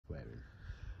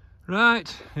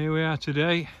Right, here we are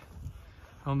today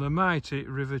on the mighty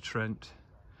River Trent.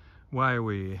 Why are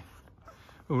we here?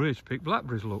 Oh, we're here to pick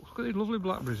blackberries. Look at these lovely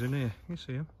blackberries in here. You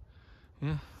see them?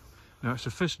 Yeah. Now it's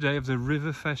the first day of the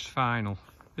Riverfest final.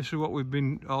 This is what we've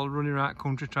been all running around the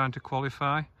country trying to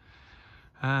qualify.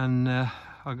 And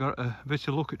I got a bit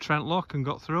of luck at Trent Lock and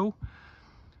got through.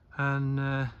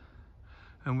 And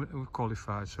we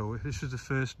qualified. So this is the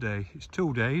first day. It's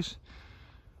 2 days.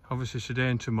 Obviously today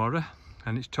and tomorrow.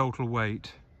 And it's total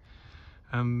weight.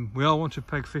 We all want to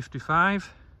peg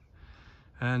 55,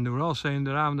 and we're all saying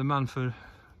that I'm the man for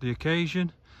the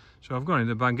occasion. So I've gone in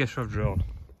the bag. Guess what I've drawn?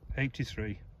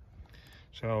 83.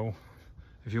 So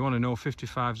if you want to know,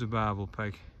 55's the barbel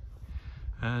peg,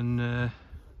 and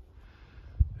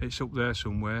it's up there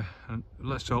somewhere. And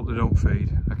let's hope they don't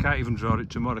feed. I can't even draw it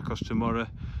tomorrow because tomorrow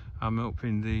I'm up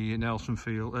in the Nelson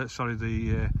field. The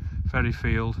Ferry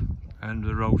field and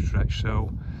the road stretch.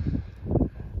 So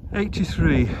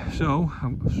 83, so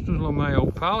I'm stood along my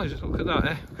old pal. Look at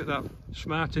that, Look at that,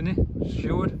 smart innit,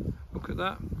 Stewart. Look at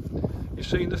that. You've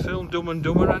seen the film Dumb and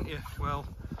Dumber, haven't you? Well,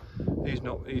 he's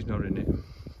not in it.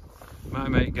 My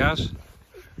mate Gaz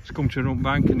has come to Rump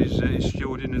Bank and he's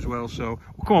stewarding as well. So,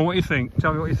 well, come on, what do you think?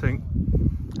 Tell me what you think.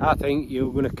 I think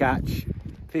you're going to catch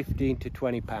 15 to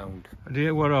 20 pound.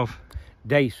 Dear, what of?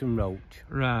 Dace and roach.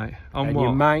 Right. On and what?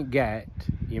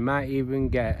 You might even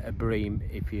get a bream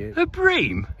if you. A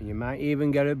bream? You might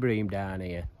even get a bream down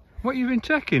here. What you been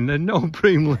taking? There's no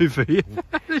bream live here.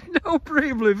 There's no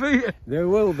bream live here. There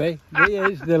will be.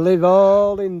 They live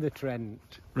all in the Trent.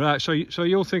 Right. So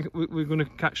you'll think we're going to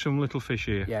catch some little fish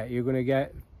here? Yeah, you're going to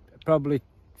get probably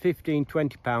 15,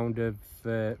 20 pound of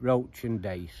roach and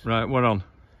dace. Right. What on?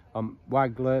 On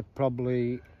waggler,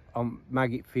 probably on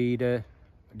maggot feeder.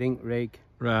 Dink rig.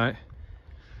 Right.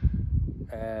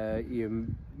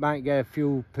 You might get a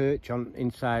few perch on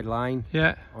inside line.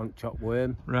 Yeah. On chopped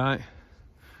worm. Right.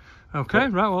 Okay.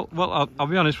 Right. Well, I'll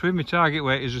be honest with you. My target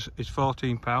weight is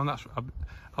 14 pound.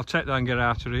 I'll take that and get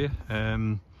out of here.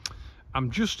 I'm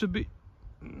just a bit.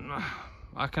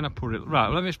 How can I put it? Right.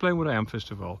 Let me explain what I am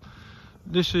first of all.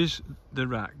 This is the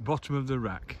rack, bottom of the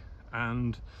rack,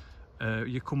 and.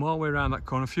 You come all the way around that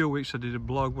corner. A few weeks I did a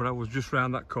blog where I was just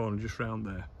round that corner, just round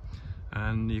there.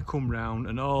 And you come round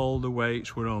and all the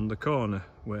weights were on the corner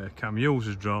where Cam Hughes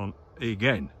has drawn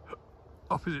again.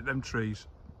 Opposite them trees.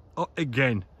 Oh,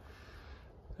 again.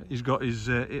 He's got his,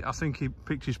 I think he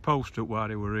picked his post up while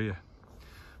he were here.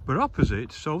 But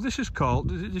opposite, so this is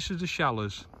the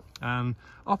Shallows. And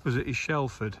opposite is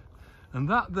Shelford. And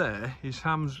that there is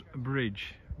Ham's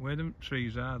Bridge. Where them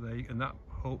trees are they? And that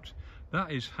hut. That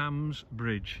is Ham's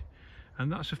Bridge, and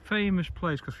that's a famous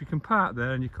place because you can park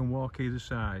there and you can walk either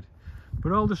side.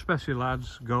 But all the special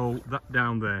lads go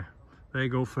down there. They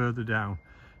go further down.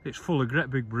 It's full of great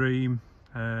big bream,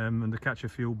 and they catch a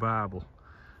few barbel.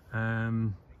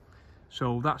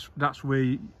 So that's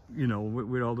where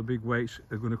where all the big weights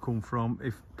are going to come from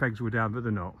if pegs were down, but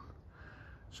they're not.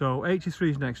 So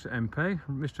 83 is next to MPEG.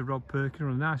 Mr. Rob Perkin,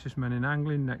 one of the nicest men in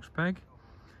angling, next peg,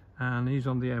 and he's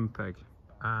on the MPEG.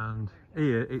 And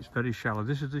here it's very shallow.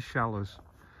 This is the Shallows,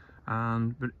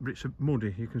 but it's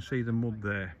muddy. You can see the mud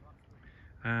there,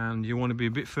 and you want to be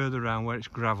a bit further around where it's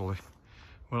gravelly.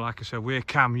 Well, like I said, where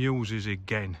Cam Hughes is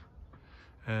again,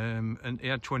 and he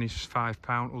had 25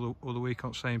 pound other week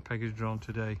on same peg as drawn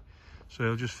today, so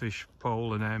he'll just fish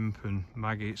pole and hemp and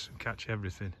maggots and catch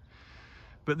everything.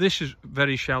 But this is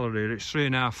very shallow here. It's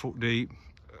 3.5 foot deep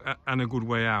and a good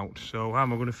way out. So how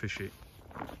am I going to fish it?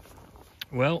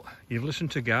 Well, you've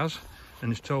listened to Gaz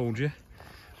and he's told you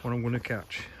what I'm going to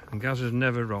catch, and Gaz is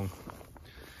never wrong.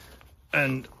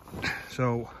 And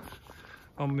so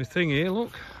on my thing here,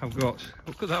 look at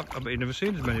that. I bet you've never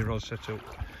seen as many rods set up.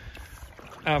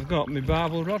 I've got my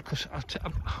barbel rod because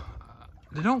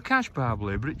they don't catch barbel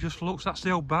here, but it just looks, that's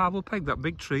the old barbel peg, that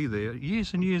big tree there.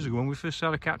 Years and years ago when we first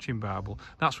started catching barbel,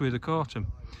 that's where they caught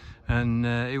them. And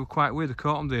it was quite weird. They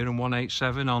caught them there on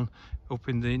 187 up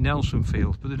in the Nelson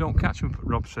field, but they don't catch them,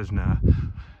 Rob says now.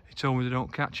 He told me they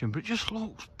don't catch them, but it just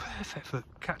looks perfect for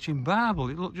catching barbel.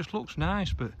 It just looks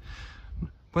nice, but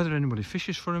whether anybody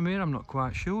fishes for them here, I'm not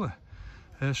quite sure.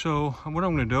 So what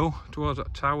I'm going to do, towards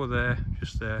that tower there,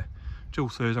 just there,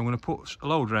 2/3, I'm going to put a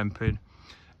load of hemp in,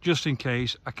 just in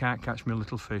case I can't catch my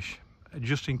little fish.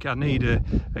 Just in case I need a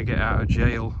get out of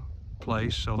jail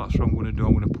place, so that's what I'm going to do.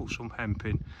 I'm going to put some hemp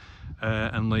in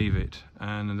and leave it,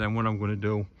 and then what I'm going to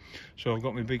do, so I've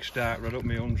got my big start rod up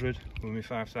my 100 with my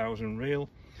 5000 reel,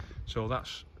 so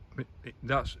that's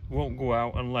won't go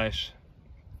out unless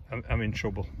I'm in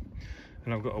trouble.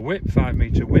 And I've got a whip, 5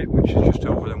 metre whip, which is just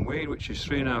over them weed, which is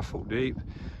 3.5 foot deep,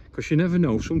 because you never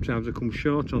know, sometimes they come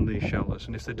short on these shallots,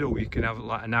 and if they do, you can have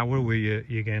like an hour where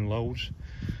you gain loads.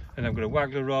 And I've got a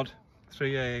waggler rod,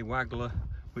 3AA waggler,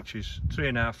 which is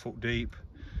 3.5 foot deep,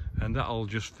 and that'll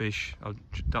just fish.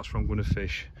 That's what I'm going to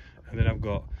fish. And then I've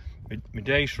got my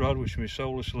Dace rod, which is my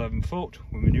Solus 11 foot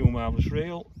with my new Marvellous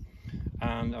reel,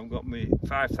 and I've got my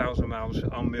 5,000 miles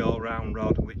on my all-round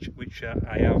rod, which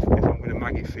I have if I'm going to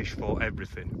maggot fish for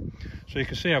everything. So you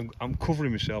can see I'm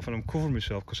covering myself, and I'm covering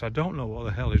myself because I don't know what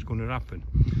the hell is going to happen.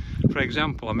 For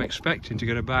example, I'm expecting to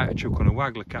get a bite of chuck on a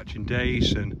waggler catching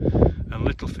dace and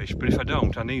little fish, but if I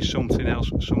don't, I need something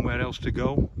else, somewhere else to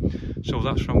go. So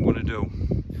that's what I'm going to do.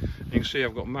 You can see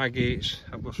I've got maggots,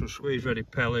 I've got some squeeze ready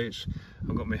pellets,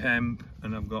 I've got my hemp,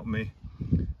 and I've got my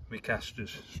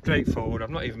casters. Straightforward. I've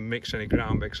not even mixed any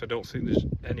ground bait because I don't think there's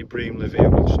any bream live here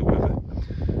whatsoever.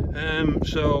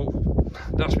 So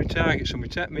that's my target. So my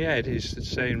head is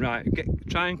saying, right,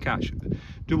 try and catch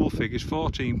double figures,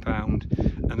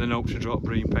 £14, and then hope to drop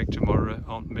bream peg tomorrow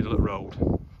on middle of the road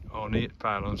or near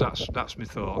pylons. That's my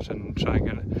thought, and try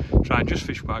and just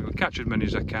fish waggler, catch as many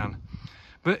as I can.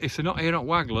 But if they're not here at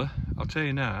waggler, I'll tell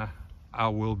you now, I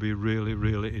will be really,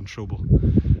 really in trouble.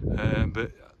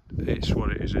 But it's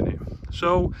what it is, isn't it?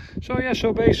 So yeah,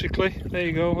 so basically there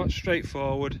you go, that's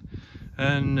straightforward.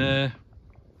 And I've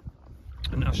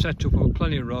set up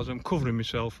plenty of rods. I'm covering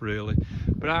myself really,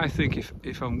 but I think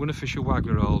if I'm going to fish a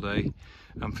waggler all day,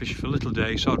 I'm fishing for little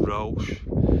dace, odd roach,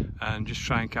 and just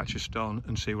try and catch a stone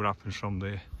and see what happens from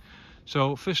there.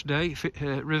 So first day,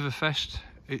 Riverfest.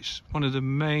 It's one of the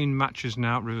main matches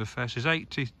now at Riverfest. There's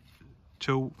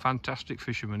 82 fantastic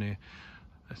fishermen here.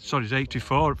 Sorry, it's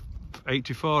 84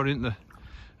 isn't there?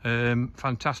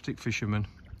 Fantastic fishermen,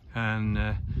 and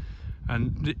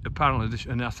apparently this,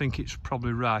 and I think it's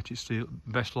probably right, it's the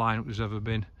best lineup there's ever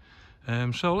been.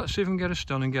 So let's see if we can get a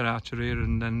stun and get out of here,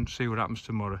 and then see what happens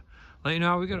tomorrow. Let you know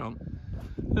how we get on.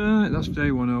 That's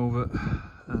day one over,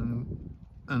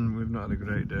 and we've not had a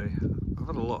great day. I've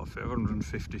had a lot of fish,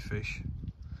 150 fish.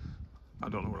 I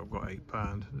don't know what I've got,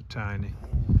 £8, they're tiny.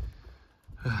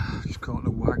 Just caught a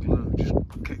waggler, just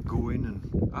kept going, and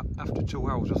after 2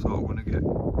 hours I thought I was going to get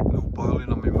no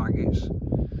boiling on my maggots.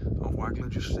 On waggler,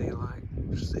 just there,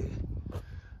 and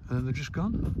then they're just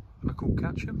gone, and I couldn't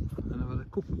catch them. And I've had a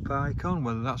couple of pike on,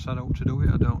 whether that's had out to do it,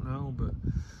 I don't know, but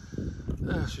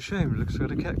it's a shame really, because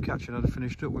I'd have kept catching, I'd have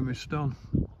finished up with my stone,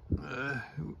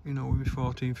 you know, with my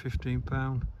 14,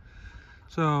 £15.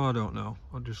 So I don't know,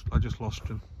 I just lost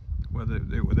them, whether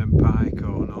they were them pike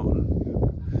or not.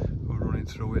 Running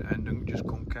through it and just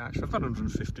couldn't catch. I've had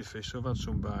 150 fish, so I've had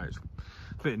some bites. A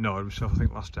bit annoyed myself. I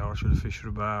think last hour I should have fished for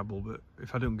a barbel, but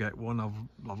if I don't get one, I've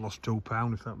lost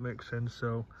 £2, if that makes sense.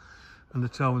 So, and they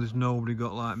tell me there's nobody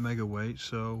got like mega weight,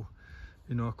 so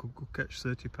you know I could catch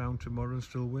 £30 tomorrow and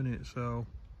still win it. So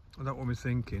that's what I'm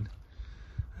thinking.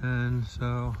 And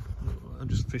so I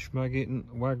just fish maggot and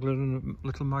waggler and a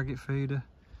little maggot feeder.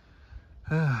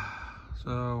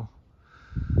 So.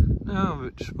 No,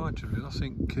 but disappointed really. I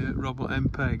think Robert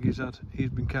Mpeg, he's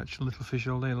been catching little fish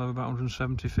all day. He'll have about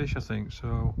 170 fish, I think.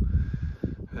 So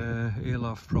he'll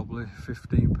have probably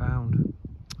 £15.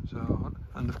 So,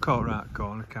 and they've caught right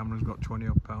corner. Cameron's got 20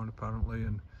 odd pound apparently,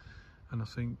 and I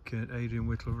think Adrian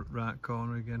Whittle right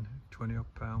corner again, 20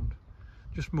 odd pound.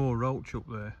 Just more roach up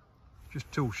there.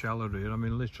 Just too shallow here. I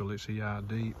mean, literally it's a yard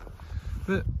deep.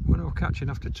 But when I was catching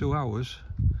after 2 hours,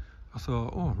 I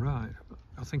thought, oh right,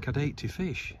 I think I had 80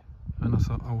 fish. And I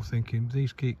was thinking,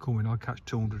 these keep coming, I'll catch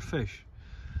 200 fish.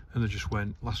 And they just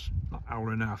went, last hour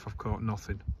and a half I've caught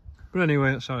nothing. But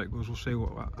anyway, that's how it goes. We'll see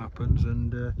what happens.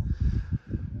 And a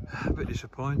bit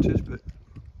disappointed, but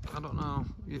I don't know.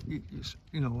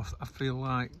 You know, I feel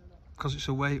like, because it's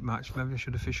a weight match, maybe I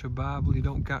should have fished a barbel. You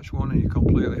don't catch one and you're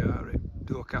completely out of it.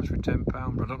 Do I catch with £10?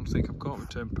 But I don't think I've caught with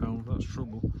 £10, that's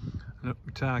trouble. And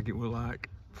my target were like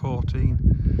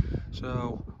 14.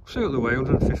 So see what the way,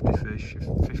 150 fish,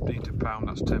 15 to pound,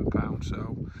 that's £10.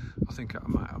 So I think I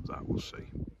might have that, we'll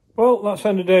see. Well, that's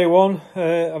end of day one.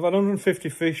 I've had 150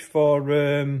 fish for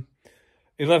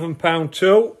 £11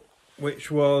 two,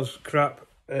 which was crap.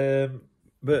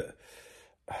 But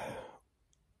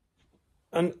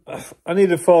and I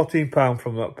needed £14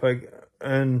 from that peg,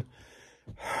 and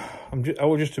I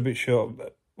was just a bit short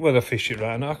whether I fished it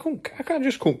right now. I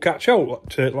just couldn't catch out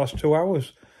the last 2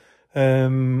 hours.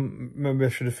 Maybe I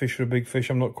should have fished for a big fish,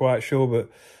 I'm not quite sure, but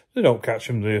they don't catch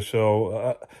them there.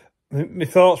 So my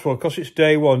thoughts were, because it's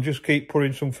day one, just keep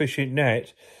putting some fish in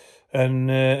net,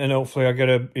 and hopefully I get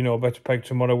a better peg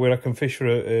tomorrow where I can fish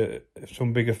for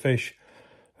some bigger fish.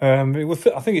 I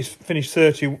think it's finished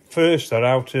 31st there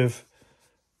out of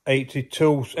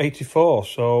 84.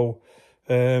 So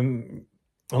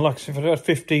And like I said, if I'd had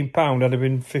 £15, I'd have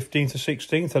been 15th or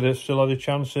 16th. I'd have still had a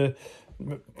chance of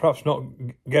perhaps not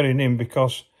getting in,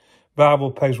 because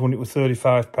Bible Pegs won it with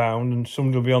 £35, and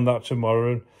somebody will be on that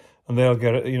tomorrow, and they'll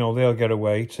get it. You know, they'll get a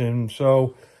weight, and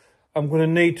so I'm going to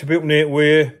need to be up near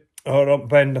Weir or up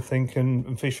Bend, I think,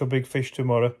 and fish for big fish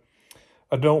tomorrow.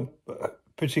 I don't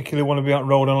particularly want to be out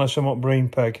road unless I'm up Breen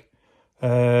Peg,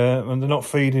 and they're not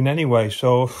feeding anyway,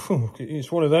 so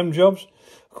it's one of them jobs.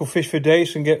 I could fish for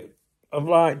days and get, I'm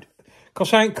like,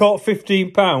 because I ain't caught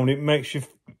 £15, it makes you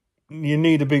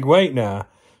need a big weight now,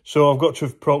 so I've got to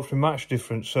approach my match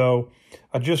different. So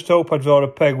I just hope I draw a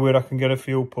peg where I can get a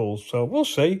few pulls. So we'll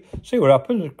see what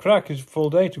happens. The crack is a full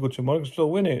day to go tomorrow, I can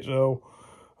still win it, so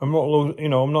I'm not, you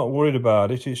know, I'm not worried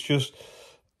about it. It's just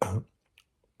I'm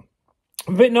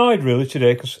a bit annoyed really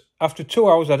today, because after 2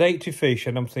 hours I had 80 fish,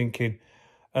 and I'm thinking,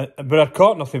 but I'd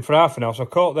caught nothing for half an hour, so I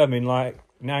caught them in like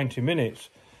 90 minutes,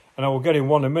 and I was getting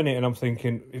one a minute, and I'm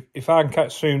thinking, if I can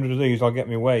catch 300 of these, I'll get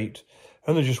my weight.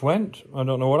 And they just went. I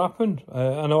don't know what happened.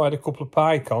 I know I had a couple of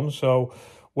pike on, so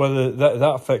whether that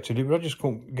affected it, but I just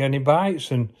couldn't get any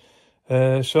bites. And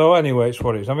so anyway, it's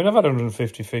what it is. I mean, I've had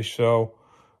 150 fish, so,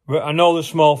 but I know there's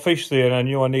small fish there, and I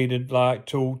knew I needed like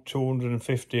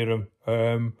 250 of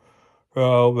them.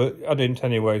 Well, but I didn't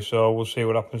anyway, so we'll see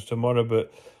what happens tomorrow.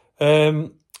 But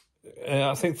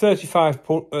I think 35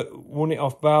 won it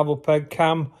off Bible Peg.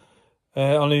 Cam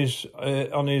on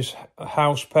his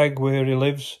house peg where he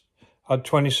lives had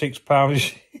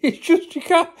 £26.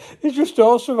 He's just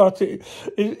awesome at it.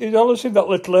 He's always in that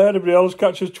little area, but he always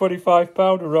catches £25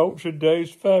 of roach a day.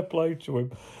 Fair play to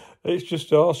him. It's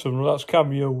just awesome. That's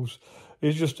Cam Hughes.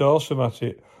 He's just awesome at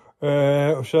it.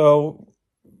 So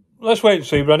let's wait and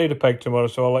see. But I need a peg tomorrow,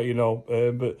 so I'll let you know.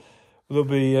 But there'll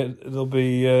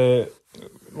be.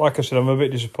 Like I said, I'm a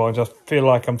bit disappointed. I feel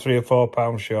like I'm £3 or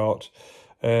 £4 short.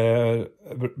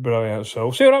 But I am.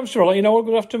 So see what happens tomorrow. I'll let you know what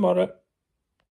we're going to have tomorrow.